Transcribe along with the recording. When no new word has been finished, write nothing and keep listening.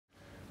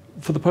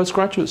For the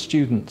postgraduate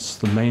students,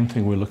 the main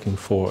thing we're looking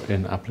for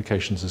in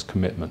applications is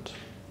commitment.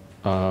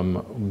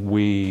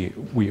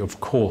 We of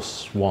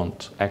course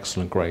want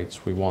excellent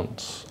grades, we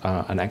want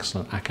an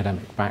excellent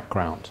academic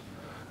background,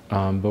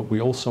 but we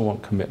also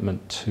want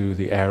commitment to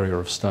the area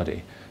of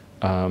study.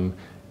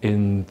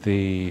 In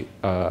the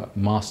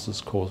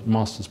master's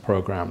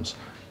programs,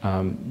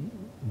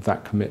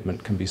 that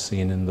commitment can be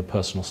seen in the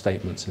personal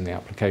statements in the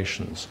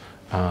applications,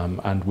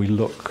 and we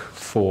look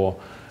for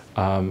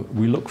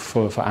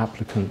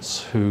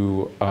applicants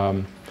who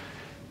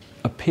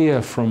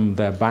appear from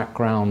their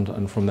background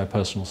and from their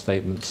personal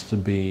statements to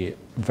be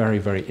very,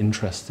 very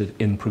interested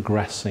in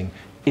progressing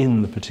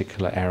in the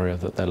particular area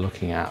that they're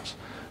looking at.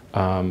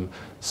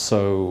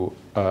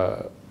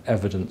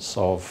 Evidence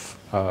of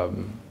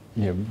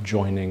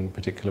joining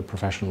particular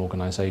professional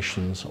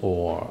organizations,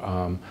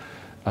 or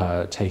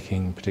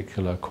taking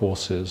particular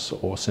courses,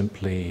 or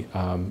simply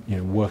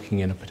working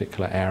in a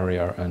particular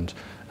area and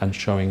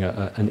showing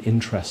an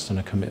interest and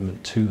a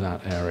commitment to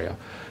that area.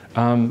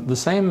 The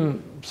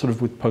same sort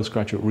of with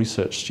postgraduate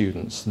research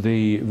students.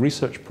 The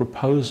research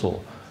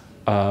proposal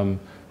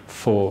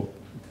for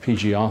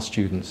PGR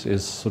students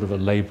is sort of a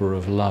labour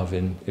of love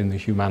in the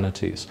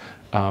humanities.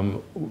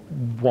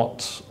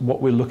 What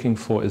we're looking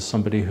for is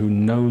somebody who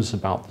knows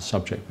about the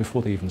subject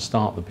before they even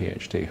start the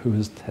PhD, who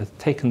has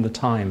taken the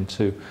time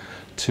to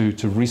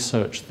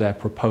research their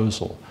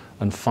proposal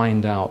and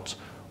find out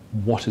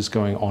what is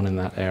going on in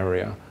that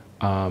area,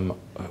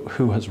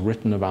 who has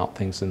written about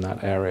things in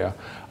that area,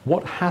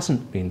 what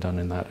hasn't been done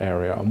in that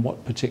area, and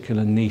what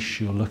particular niche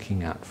you're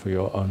looking at for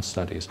your own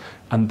studies,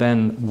 and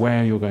then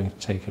where you're going to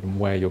take it and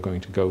where you're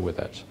going to go with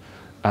it.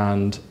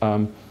 And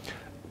a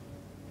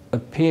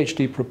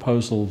PhD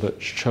proposal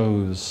that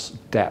shows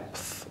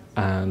depth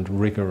and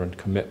rigor and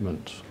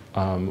commitment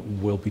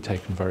will be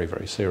taken very,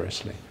 very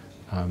seriously.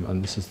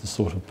 And this is the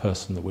sort of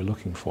person that we're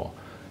looking for.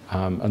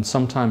 And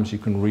sometimes you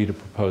can read a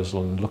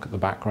proposal and look at the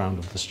background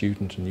of the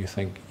student and you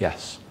think,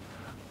 yes,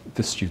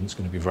 this student's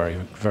going to be very,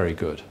 very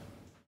good.